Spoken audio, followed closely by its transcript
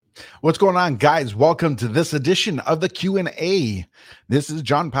What's going on, guys? Welcome to this edition of the Q&A. This is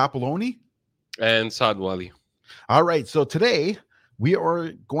John Papaloni. And Saad Wali. All right, so today we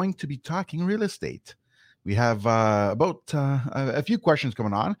are going to be talking real estate. We have about a few questions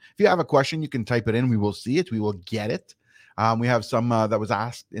coming on. If you have a question, you can type it in. We will see it. We will get it. We have some that was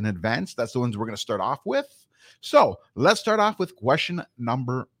asked in advance. That's the ones we're going to start off with. So let's start off with question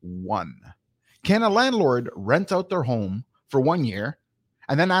number 1. Can a landlord rent out their home for 1 year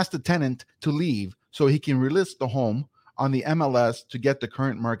and then ask the tenant to leave so he can relist the home on the MLS to get the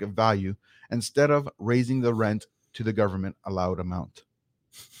current market value instead of raising the rent to the government allowed amount?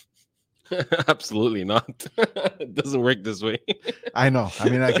 Absolutely not. It doesn't work this way. I know. I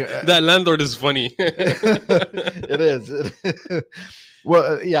mean, that landlord is funny. It is.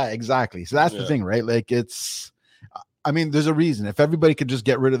 Well, yeah, exactly. So that's the thing, right? Like there's a reason. If everybody could just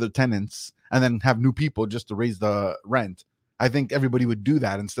get rid of their tenants and then have new people just to raise the rent, I think everybody would do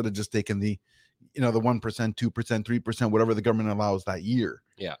that instead of just taking the 1%, 2%, 3%, whatever the government allows that year.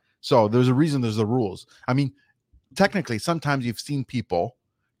 Yeah. So there's a reason there's the rules. I mean, technically, sometimes you've seen people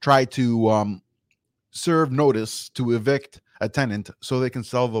try to serve notice to evict a tenant so they can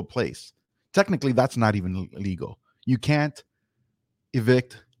sell the place. Technically, that's not even legal. You can't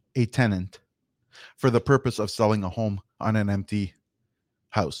evict a tenant for the purpose of selling a home on an empty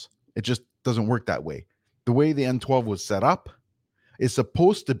house. It just doesn't work that way. The way the N12 was set up is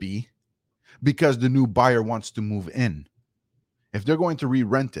supposed to be because the new buyer wants to move in. If they're going to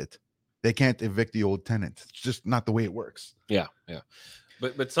re-rent it, they can't evict the old tenant. It's just not the way it works. Yeah.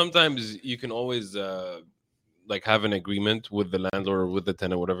 But sometimes you can always have an agreement with the landlord or with the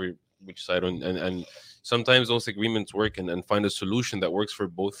tenant, whatever which side, and sometimes those agreements work and find a solution that works for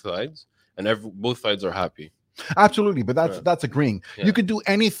both sides, and both sides are happy. Absolutely, but that's agreeing. Yeah. You could do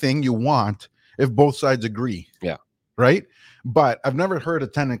anything you want if both sides agree. Yeah. Right? But I've never heard a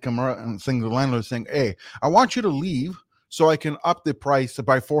tenant come around and saying to the landlord saying, "Hey, I want you to leave so I can up the price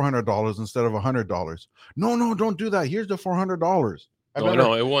by $400 instead of $100." No, don't do that. Here's the $400.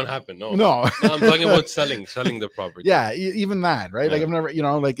 No, it won't happen. No. I'm talking about selling the property. Yeah, even that, right? Yeah. Like I've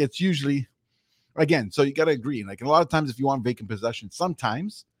never, like it's usually, again, so you got to agree. Like a lot of times if you want vacant possession,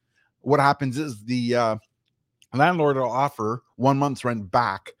 sometimes what happens is the landlord will offer 1 month's rent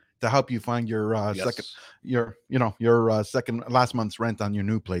back to help you find your second last month's rent on your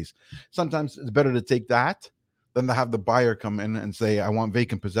new place. Sometimes it's better to take that than to have the buyer come in and say, "I want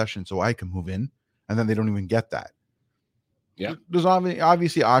vacant possession so I can move in," and then they don't even get that. Yeah, there's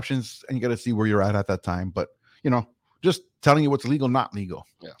obviously options, and you got to see where you're at that time. But just telling you what's legal, not legal.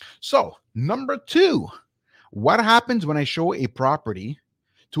 Yeah. So number 2, what happens when I show a property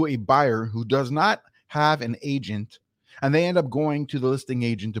to a buyer who does not have an agent, and they end up going to the listing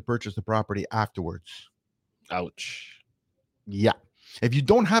agent to purchase the property afterwards? Ouch. Yeah. If you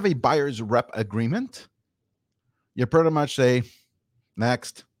don't have a buyer's rep agreement, you pretty much say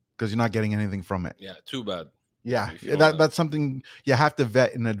next because you're not getting anything from it. Yeah, too bad. Yeah, that's something you have to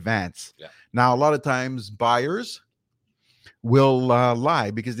vet in advance. Yeah. Now, a lot of times buyers will lie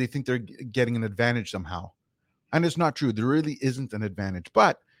because they think they're getting an advantage somehow. And it's not true. There really isn't an advantage,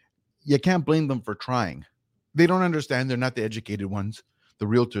 but you can't blame them for trying. They don't understand. They're not the educated ones. The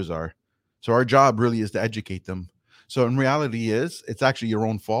realtors are. So our job really is to educate them. So in reality it's actually your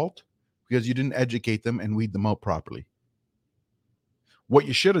own fault because you didn't educate them and weed them out properly. What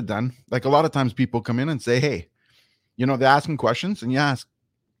you should have done, like a lot of times people come in and say, "Hey, they ask them questions and you ask,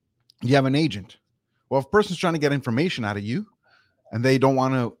 do you have an agent?" Well, if a person's trying to get information out of you and they don't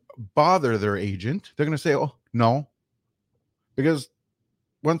want to bother their agent, they're going to say, "Oh, no." Because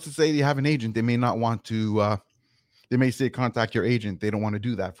once they say you have an agent, they may not want to, they may say contact your agent. They don't want to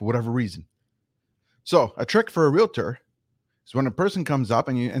do that for whatever reason. So a trick for a realtor is when a person comes up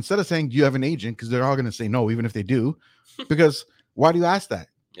and instead of saying, "Do you have an agent?" because they're all going to say no, even if they do, because why do you ask that?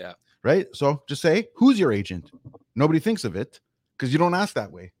 Yeah. Right. So just say, "Who's your agent?" Nobody thinks of it because you don't ask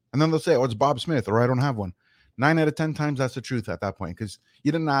that way. And then they'll say, "Oh, it's Bob Smith," or "I don't have one." 9 out of 10 times that's the truth at that point because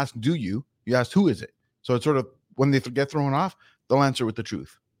you didn't ask, "Do you?" You asked, "Who is it?" So it's sort of when they get thrown off, they'll answer with the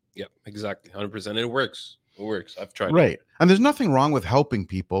truth. Yeah, exactly. 100%. It works. I've tried. Right. And there's nothing wrong with helping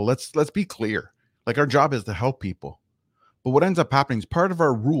people. Let's be clear. Like our job is to help people. But what ends up happening is part of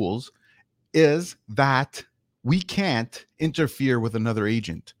our rules is that we can't interfere with another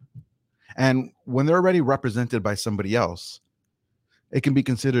agent. And when they're already represented by somebody else, it can be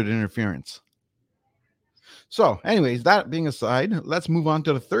considered interference. So anyways, that being aside, let's move on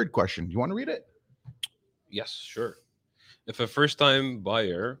to the third question. You want to read it? Yes, sure. If a first-time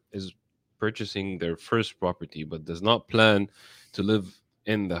buyer is purchasing their first property but does not plan to live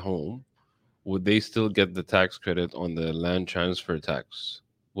in the home, would they still get the tax credit on the land transfer tax?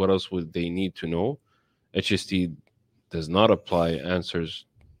 what else would they need to know? HST does not apply answers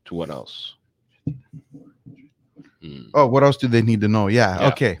to what else? Oh, what else do they need to know? Yeah. Yeah.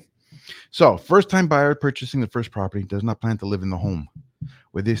 Okay. So, first time buyer purchasing the first property does not plan to live in the home.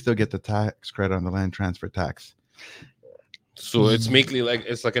 Would they still get the tax credit on the land transfer tax? So it's mainly like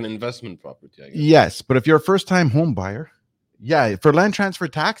it's like an investment property, I guess. Yes, but if you're a first time home buyer, yeah, for land transfer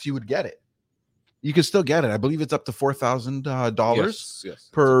tax, you would get it. You could still get it. I believe it's up to $4,000 Yes.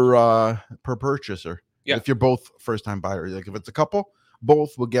 per purchaser. Yeah. If you're both first time buyers, like if it's a couple,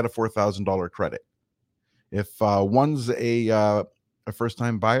 both will get a $4,000 credit. If one's a first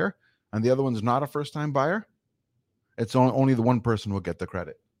time buyer and the other one's not a first time buyer, it's only the one person will get the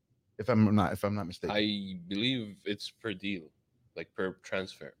credit. If I'm not mistaken, I believe it's per deal, like per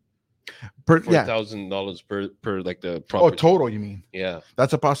transfer. yeah. $4,000 per like the Oh, property. total, you mean? Yeah.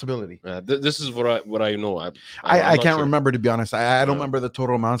 That's a possibility. This is what I know. I'm I not can't sure. remember, to be honest. I don't Yeah. remember the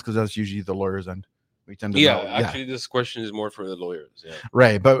total amounts because that's usually the lawyers, and we tend to Yeah, know. actually, this question is more for the lawyers. Yeah.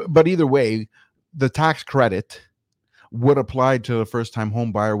 Right. But either way, the tax credit would apply to a first time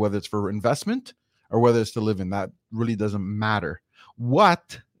home buyer, whether it's for investment or whether it's to live in. That really doesn't matter.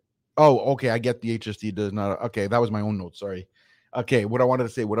 Oh, okay. I get the HST does not. Okay, that was my own note. Sorry. Okay, what I wanted to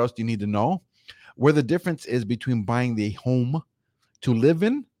say, what else do you need to know? Where the difference is between buying the home to live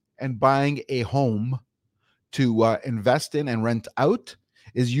in and buying a home to invest in and rent out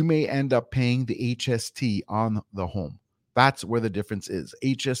is you may end up paying the HST on the home. That's where the difference is.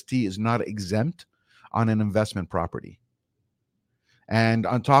 HST is not exempt on an investment property. And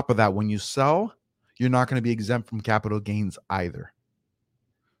on top of that, when you sell, you're not going to be exempt from capital gains either.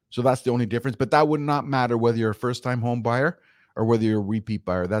 So that's the only difference. But that would not matter whether you're a first-time home buyer or whether you're a repeat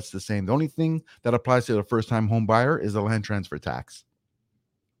buyer. That's the same. The only thing that applies to a first-time home buyer is the land transfer tax.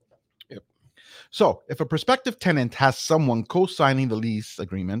 Yep. So if a prospective tenant has someone co-signing the lease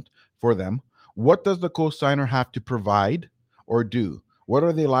agreement for them, what does the co-signer have to provide or do? What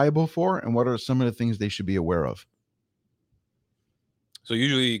are they liable for? And what are some of the things they should be aware of? So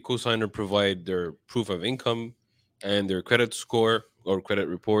usually co-signer provide their proof of income and their credit score or credit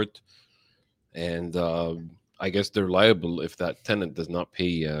report. And I guess they're liable if that tenant does not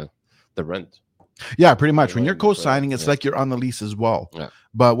pay the rent. Yeah, pretty much. They're When you're liable for that, co-signing, it's yeah. like you're on the lease as well. Yeah.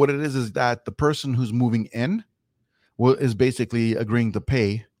 But what it is that the person who's moving in is basically agreeing to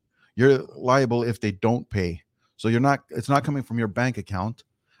pay. You're liable if they don't pay. So it's not coming from your bank account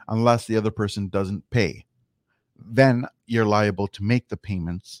unless the other person doesn't pay. Then you're liable to make the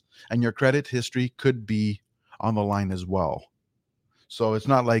payments, and your credit history could be on the line as well. So it's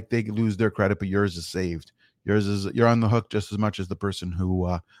not like they lose their credit, but yours is saved. You're on the hook just as much as the person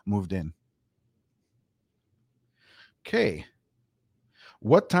who moved in. Okay.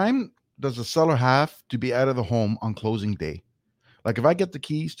 What time does the seller have to be out of the home on closing day? Like if I get the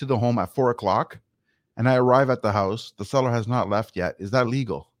keys to the home at 4:00 and I arrive at the house, the seller has not left yet. Is that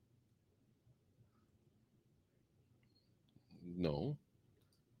legal? No.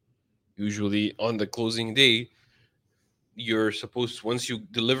 Usually on the closing day, you're supposed, once you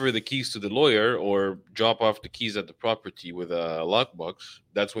deliver the keys to the lawyer or drop off the keys at the property with a lockbox,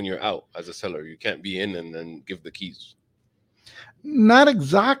 that's when you're out as a seller. You can't be in and then give the keys. Not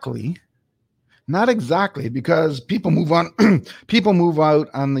exactly. Not exactly, because people move on. People move out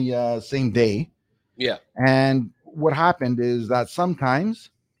on the same day. Yeah. And what happened is that sometimes,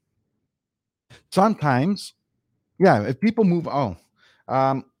 yeah, if people move,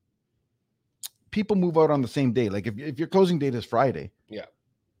 people move out on the same day. Like if your closing date is Friday, Yeah.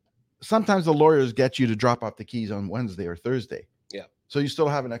 sometimes the lawyers get you to drop off the keys on Wednesday or Thursday. Yeah. So you still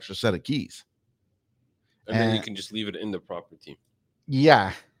have an extra set of keys. And then you can just leave it in the property.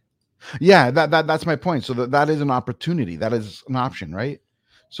 Yeah. Yeah, that's my point. So that is an opportunity. That is an option, right?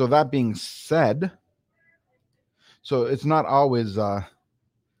 So that being said, so it's not always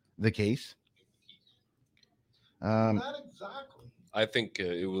the case. Not exactly. I think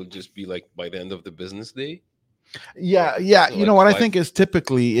it will just be like by the end of the business day. Yeah. So You know like what I think is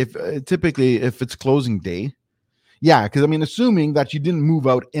typically if it's closing day, yeah, because I mean, assuming that you didn't move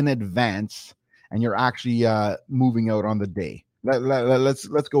out in advance and you're actually moving out on the day. Let's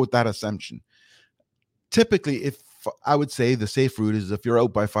go with that assumption. Typically, if I would say the safe route is if you're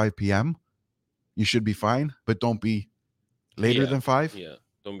out by 5 p.m., you should be fine, but don't be later than 5. Yeah,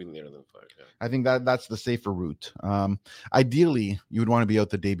 don't be later than 5. Yeah. I think that's the safer route. Ideally, you would want to be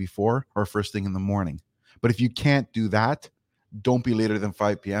out the day before or first thing in the morning. But if you can't do that, don't be later than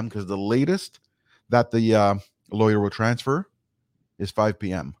 5 p.m. because the latest that the lawyer will transfer is 5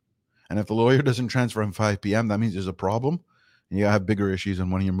 p.m. And if the lawyer doesn't transfer on 5 p.m., that means there's a problem and you have bigger issues than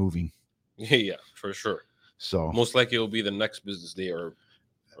when you're moving. Yeah, for sure. So most likely it'll be the next business day or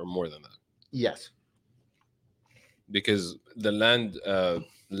or more than that, Yes. because the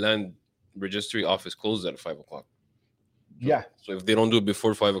land registry office closes at 5 o'clock. Yeah. So if they don't do it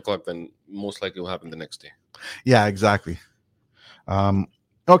before 5 o'clock, then most likely it will happen the next day. Yeah, exactly.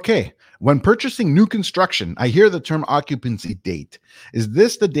 Okay. When purchasing new construction, I hear the term occupancy date. Is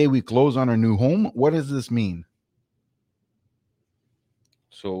this the day we close on our new home? What does this mean?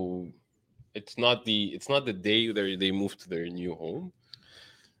 So it's not the day they move to their new home.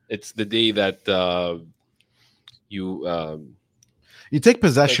 It's the day that you You take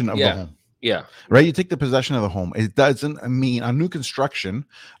possession of the yeah. home. Yeah. Right? You take the possession of the home. It doesn't mean on new construction,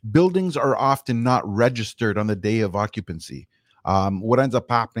 buildings are often not registered on the day of occupancy. What ends up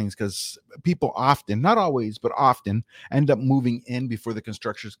happening is because people often, not always, but often end up moving in before the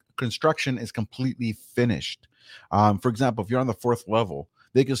construction is completely finished. For example, if you're on the 4th level,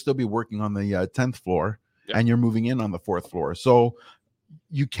 they can still be working on the 10th floor, and you're moving in on the 4th floor. So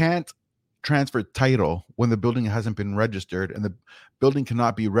you can't transfer title when the building hasn't been registered, and the building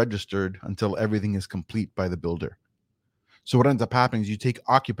cannot be registered until everything is complete by the builder. So what ends up happening is you take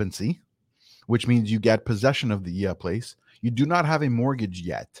occupancy, which means you get possession of the place. You do not have a mortgage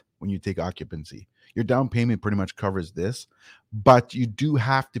yet when you take occupancy. Your down payment pretty much covers this, but you do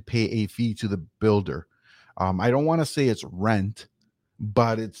have to pay a fee to the builder. I don't want to say it's rent,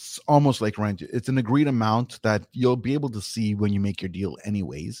 but it's almost like rent. It's an agreed amount that you'll be able to see when you make your deal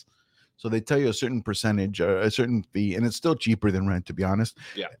anyways. So they tell you a certain percentage, a certain fee, and it's still cheaper than rent, to be honest.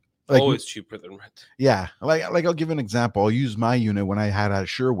 Yeah. Like, Always cheaper than rent. Yeah. Like I'll give an example. I'll use my unit when I had a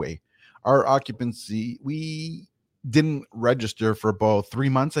Sherway. Our occupancy, we didn't register for about 3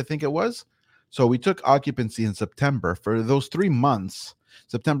 months, I think it was. So we took occupancy in September. For those 3 months,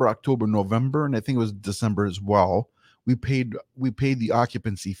 September, October, November, and I think it was December as well, we paid the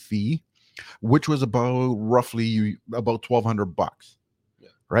occupancy fee, which was about roughly about $1,200.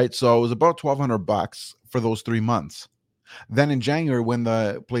 Right. So it was about $1,200 for those 3 months. Then in January, when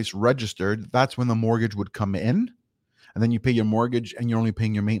the place registered, that's when the mortgage would come in. And then you pay your mortgage and you're only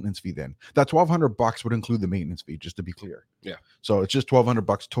paying your maintenance fee then. That $1,200 would include the maintenance fee, just to be clear. Yeah. So it's just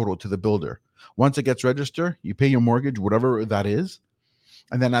 $1,200 total to the builder. Once it gets registered, you pay your mortgage, whatever that is.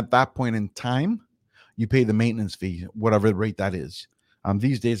 And then at that point in time, you pay the maintenance fee, whatever the rate that is.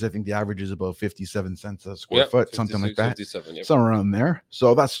 These days, I think the average is about 57 cents a square foot, something like that. 57, somewhere around there.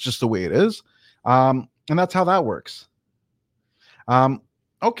 So that's just the way it is. And that's how that works.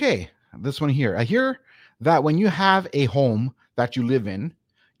 Okay, this one here. I hear that when you have a home that you live in,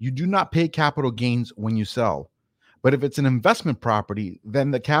 you do not pay capital gains when you sell. But if it's an investment property,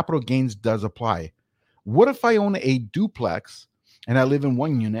 then the capital gains does apply. What if I own a duplex and I live in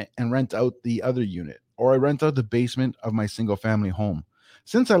one unit and rent out the other unit, or I rent out the basement of my single family home?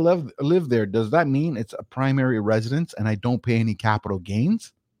 Since I live there, does that mean it's a primary residence and I don't pay any capital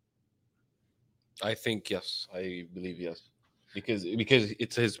gains? I think yes. I believe yes. Because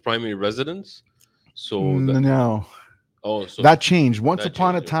it's his primary residence. So no. Oh, so that changed once that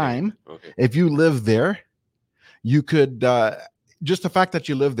upon changed, a time. Okay. If you live there, you could just the fact that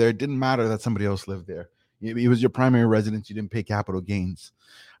you live there, it didn't matter that somebody else lived there. It was your primary residence. You didn't pay capital gains.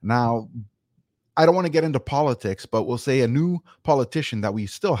 Now, I don't want to get into politics, but we'll say a new politician that we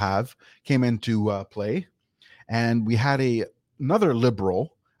still have came into play, and we had another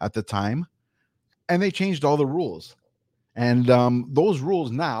liberal at the time, and they changed all the rules. And those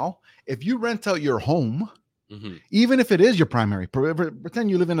rules now, if you rent out your home, even if it is your primary,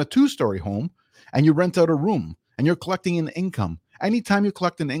 pretend you live in a 2-story home and you rent out a room and you're collecting an income. Anytime you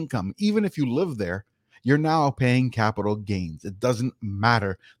collect an income, even if you live there, you're now paying capital gains. It doesn't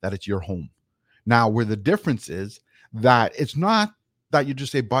matter that it's your home. Now, where the difference is that it's not that you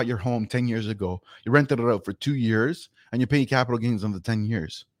just say bought your home 10 years ago, you rented it out for 2 years and you're paying capital gains on the 10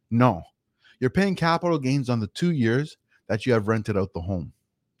 years. No, you're paying capital gains on the 2 years that you have rented out the home.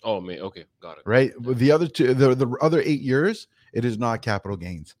 Oh, man. Okay. Got it. Right. The other two, the other 8 years, it is not capital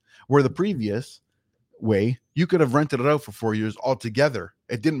gains. Where the previous way, you could have rented it out for 4 years altogether.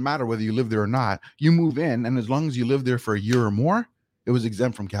 It didn't matter whether you lived there or not. You move in, and as long as you live there for a year or more, it was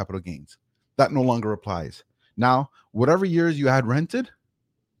exempt from capital gains. That no longer applies. Now, whatever years you had rented,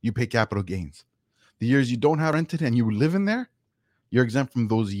 you pay capital gains. The years you don't have rented and you live in there, you're exempt from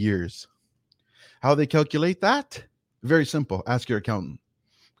those years. How they calculate that? Very simple. Ask your accountant,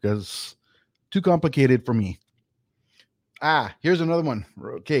 because too complicated for me. Here's another one.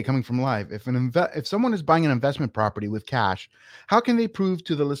 Okay, coming from live. If someone is buying an investment property with cash, how can they prove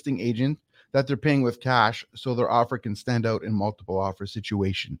to the listing agent that they're paying with cash so their offer can stand out in multiple offer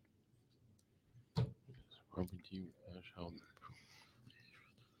situation?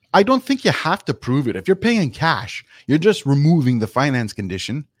 I don't think you have to prove it. If you're paying cash, you're just removing the finance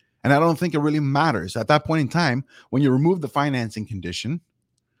condition. And I don't think it really matters. At that point in time, when you remove the financing condition,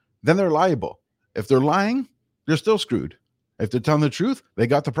 then they're liable. If they're lying, they're still screwed. If they're telling the truth, they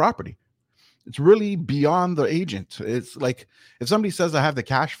got the property. It's really beyond the agent. It's like if somebody says I have the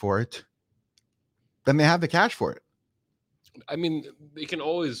cash for it, then they have the cash for it. I mean, they can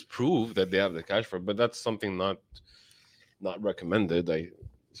always prove that they have the cash for it, but that's something not recommended, I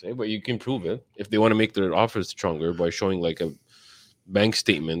say. But you can prove it if they want to make their offers stronger by showing like a bank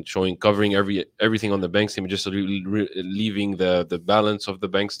statement, covering everything on the bank statement, just leaving the balance of the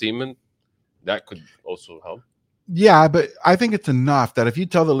bank statement. That could also help. Yeah, but I think it's enough that if you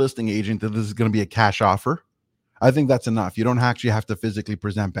tell the listing agent that this is going to be a cash offer, I think that's enough. You don't actually have to physically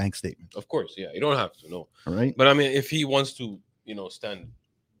present bank statements. Of course, yeah, you don't have to, no. All right. But I mean, if he wants to,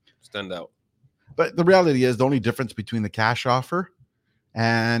 stand out. But the reality is, the only difference between the cash offer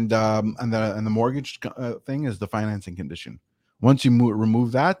and the mortgage thing is the financing condition. Once you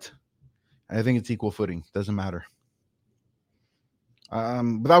remove that, I think it's equal footing. Doesn't matter.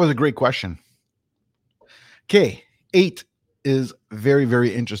 But that was a great question. Okay, 8 is very,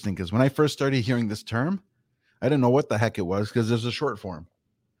 very interesting because when I first started hearing this term, I didn't know what the heck it was because there's a short form.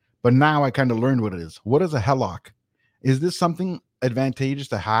 But now I kind of learned what it is. What is a HELOC? Is this something advantageous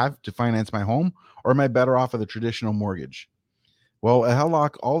to have to finance my home, or am I better off with a traditional mortgage? Well, a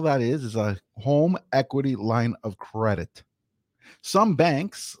HELOC, all that is a home equity line of credit. Some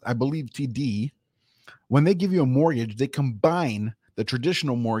banks, I believe TD, when they give you a mortgage, they combine the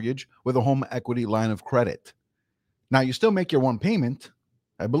traditional mortgage with a home equity line of credit. Now, you still make your one payment.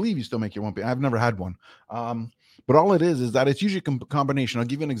 I believe you still make your one payment. I've never had one. But all it is that it's usually a combination. I'll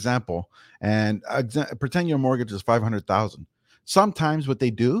give you an example. And pretend your mortgage is $500,000. Sometimes what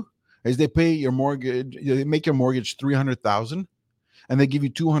they do is they pay your mortgage, they make your mortgage $300,000, and they give you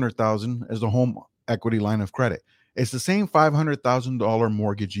 $200,000 as the home equity line of credit. It's the same $500,000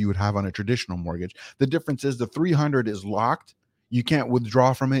 mortgage you would have on a traditional mortgage. The difference is the $300,000 is locked. You can't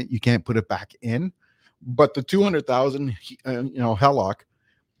withdraw from it. You can't put it back in. But the $200,000, HELOC,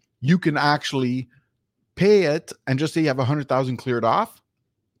 you can actually pay it and just say you have $100,000 cleared off,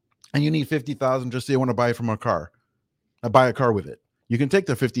 and you need $50,000. Just say you want to buy it from a car. Buy a car with it. You can take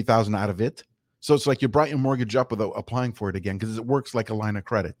the $50,000 out of it. So it's like you brought your mortgage up without applying for it again because it works like a line of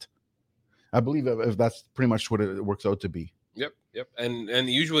credit. I believe if that's pretty much what it works out to be. Yep. And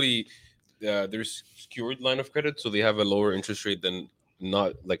usually there's secured line of credit, so they have a lower interest rate than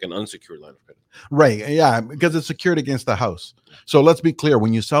not like an unsecured line of credit. Right. Yeah, because it's secured against the house. So let's be clear.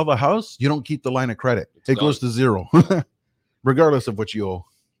 When you sell the house, you don't keep the line of credit. It goes to zero, regardless of what you owe.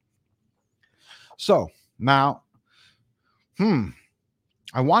 So now,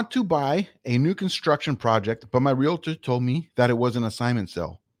 I want to buy a new construction project, but my realtor told me that it was an assignment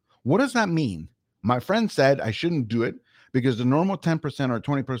sale. What does that mean? My friend said I shouldn't do it because the normal 10% or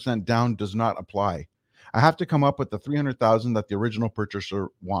 20% down does not apply. I have to come up with the $300,000 that the original purchaser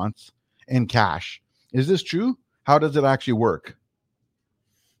wants in cash. Is this true? How does it actually work?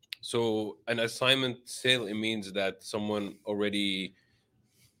 So an assignment sale, it means that someone already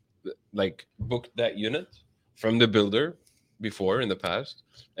like booked that unit from the builder before in the past,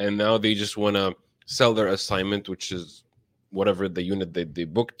 and now they just want to sell their assignment, which is whatever the unit they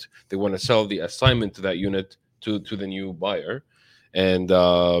booked. They want to sell the assignment to that unit to the new buyer. And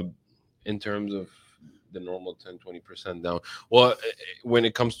in terms of the normal 10-20% down, well, when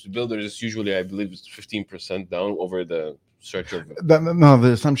it comes to builders, it's usually, I believe, it's 15% down over the stretch of no,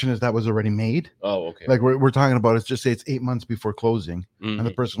 the assumption is that was already made. Oh, okay. Like we're talking about, it's just say it's 8 months before closing, and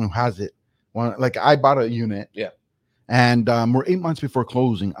the person who has it like I bought a unit, and we're 8 months before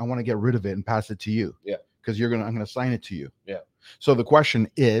closing. I want to get rid of it and pass it to you, because I'm gonna sign it to you. So the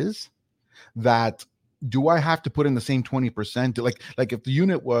question is that, do I have to put in the same 20%? Like if the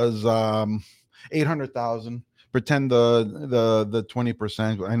unit was $800,000, pretend the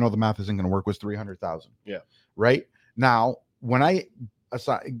 20%, I know the math isn't going to work, was $300,000. Right now, when I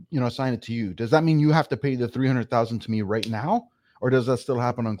assign it to you, does that mean you have to pay the $300,000 to me right now, or does that still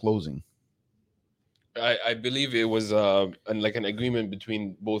happen on closing? I believe it was like an agreement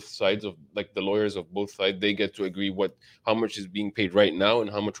between both sides, of like the lawyers of both sides. They get to agree how much is being paid right now and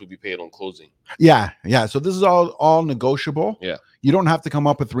how much will be paid on closing. Yeah. So this is all negotiable. You don't have to come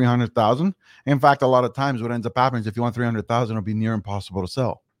up with $300,000. In fact, a lot of times what ends up happening is if you want $300,000, it'll be near impossible to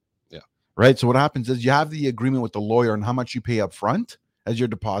sell. Right. So what happens is you have the agreement with the lawyer on how much you pay up front as your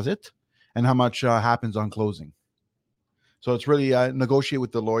deposit and how much happens on closing. So it's really negotiate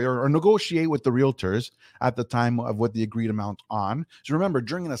with the lawyer or negotiate with the realtors at the time of what the agreed amount on. So remember,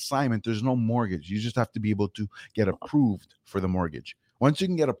 during an assignment, there's no mortgage. You just have to be able to get approved for the mortgage. Once you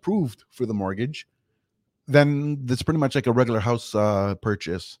can get approved for the mortgage, then it's pretty much like a regular house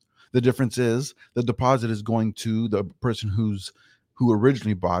purchase. The difference is the deposit is going to the person who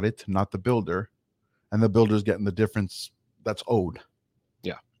originally bought it, not the builder, and the builder's getting the difference that's owed.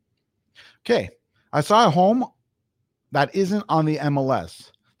 Yeah. Okay. I saw a home that isn't on the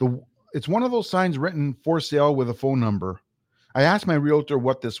MLS. It's one of those signs written for sale with a phone number. I asked my realtor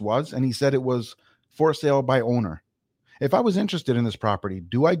what this was, and he said it was for sale by owner. If I was interested in this property,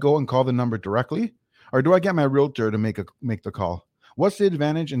 do I go and call the number directly, or do I get my realtor to make the call? What's the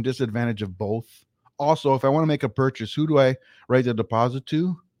advantage and disadvantage of both? Also, if I want to make a purchase, who do I write the deposit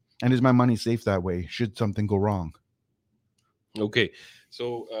to? And is my money safe that way, should something go wrong? Okay.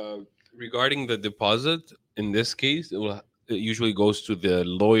 So regarding the deposit, in this case, it usually goes to the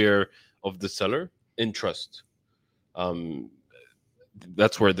lawyer of the seller in trust.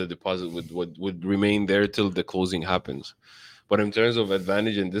 That's where the deposit would remain there till the closing happens. But in terms of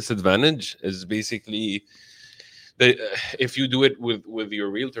advantage and disadvantage, is basically if you do it with your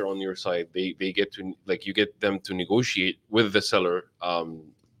realtor on your side, they get to, like, you get them to negotiate with the seller on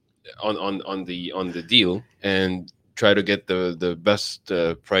the deal and try to get the best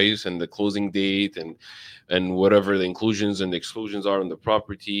price and the closing date and whatever the inclusions and exclusions are on the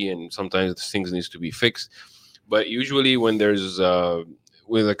property, and sometimes things needs to be fixed. But usually when there's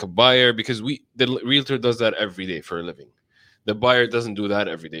with like a buyer, because the realtor does that every day for a living, the buyer doesn't do that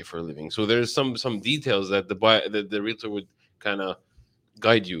every day for a living. So there's some details that the realtor would kind of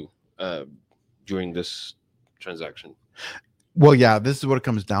guide you during this transaction. Well, yeah, this is what it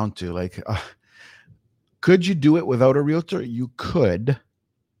comes down to. Like, could you do it without a realtor? You could,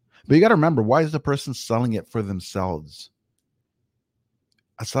 but you got to remember, why is the person selling it for themselves?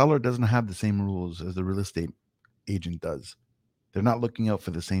 A seller doesn't have the same rules as the real estate agent does. They're not looking out for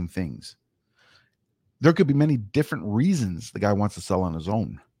the same things. There could be many different reasons the guy wants to sell on his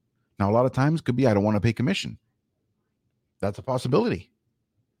own. Now, a lot of times could be, I don't want to pay commission. That's a possibility.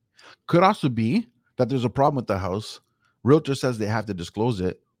 Could also be that there's a problem with the house. Realtor says they have to disclose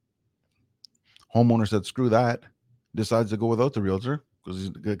it. Homeowner said, screw that. Decides to go without the realtor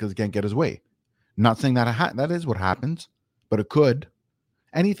because he can't get his way. Not saying that that is what happens, but it could.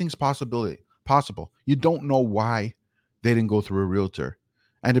 Anything's possible. You don't know why they didn't go through a realtor.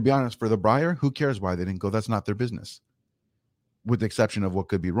 And to be honest, for the buyer, who cares why they didn't go? That's not their business, with the exception of what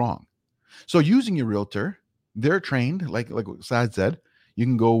could be wrong. So using your realtor, they're trained, like Sad said, you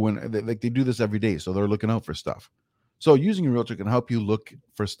can go when they do this every day. So they're looking out for stuff. So using a realtor can help you look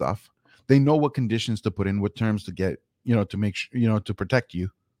for stuff. They know what conditions to put in, what terms to get, to make sure, to protect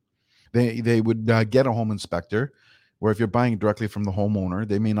you. They would get a home inspector, where if you're buying directly from the homeowner,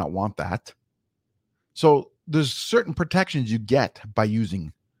 they may not want that. So there's certain protections you get by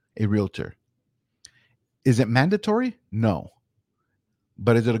using a realtor. Is it mandatory? No.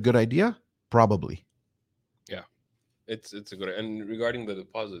 But is it a good idea? Probably. Yeah, it's a good. And regarding the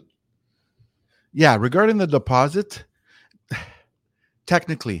deposit. Yeah, regarding the deposit,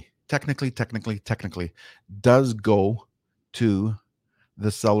 technically does go to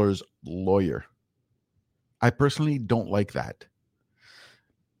the seller's lawyer. I personally don't like that.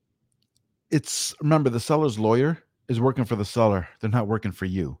 Remember, the seller's lawyer is working for the seller. They're not working for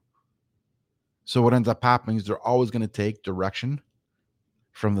you. So what ends up happening is they're always going to take direction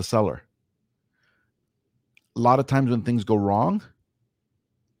from the seller. A lot of times when things go wrong,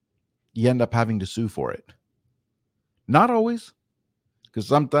 you end up having to sue for it. Not always, because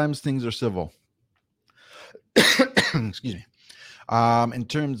sometimes things are civil. Excuse me. In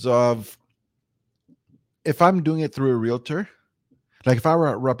terms of, if I'm doing it through a realtor, like if I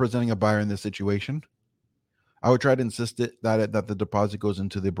were representing a buyer in this situation, I would try to insist that the deposit goes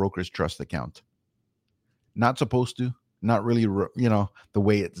into the broker's trust account. Not supposed to, not really, the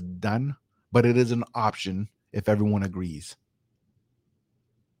way it's done, but it is an option if everyone agrees.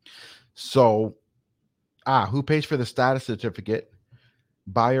 So, who pays for the status certificate,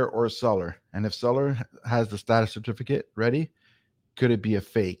 buyer or seller? And if seller has the status certificate ready, could it be a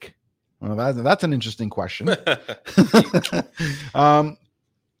fake? Well, that's an interesting question.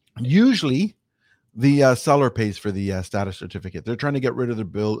 Usually, the seller pays for the status certificate. They're trying to get rid of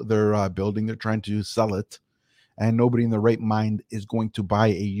their building. They're trying to sell it, and nobody in their right mind is going to buy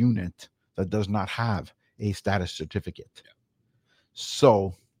a unit that does not have a status certificate. Yeah.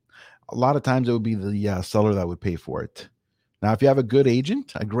 So, a lot of times it would be the seller that would pay for it. Now, if you have a good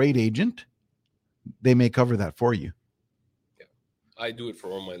agent, a great agent, they may cover that for you. I do it for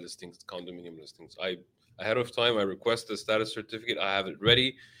all my listings, condominium listings. Ahead of time, I request the status certificate. I have it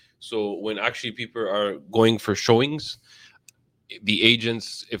ready. So when actually people are going for showings, the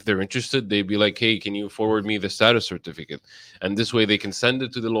agents, if they're interested, they'd be like, hey, can you forward me the status certificate? And this way they can send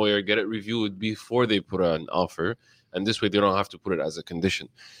it to the lawyer, get it reviewed before they put an offer. And this way they don't have to put it as a condition.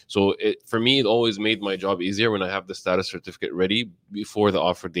 So for me, it always made my job easier when I have the status certificate ready before the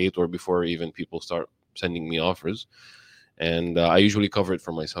offer date or before even people start sending me offers. And I usually cover it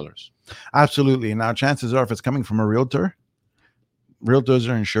for my sellers. Absolutely. Now, chances are, if it's coming from a realtor, realtors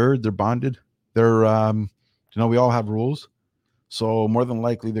are insured, they're bonded, they're, we all have rules. So more than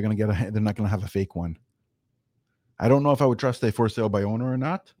likely, they're not going to have a fake one. I don't know if I would trust a for sale by owner or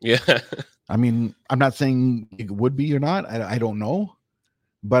not. Yeah. I mean, I'm not saying it would be or not. I don't know,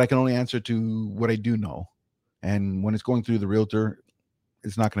 but I can only answer to what I do know. And when it's going through the realtor,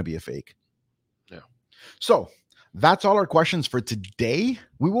 it's not going to be a fake. Yeah. So that's all our questions for today.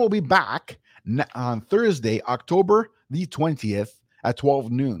 We will be back on Thursday, October the 20th at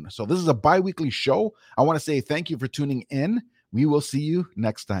 12 noon. So this is a bi-weekly show. I want to say thank you for tuning in. We will see you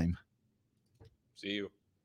next time. See you.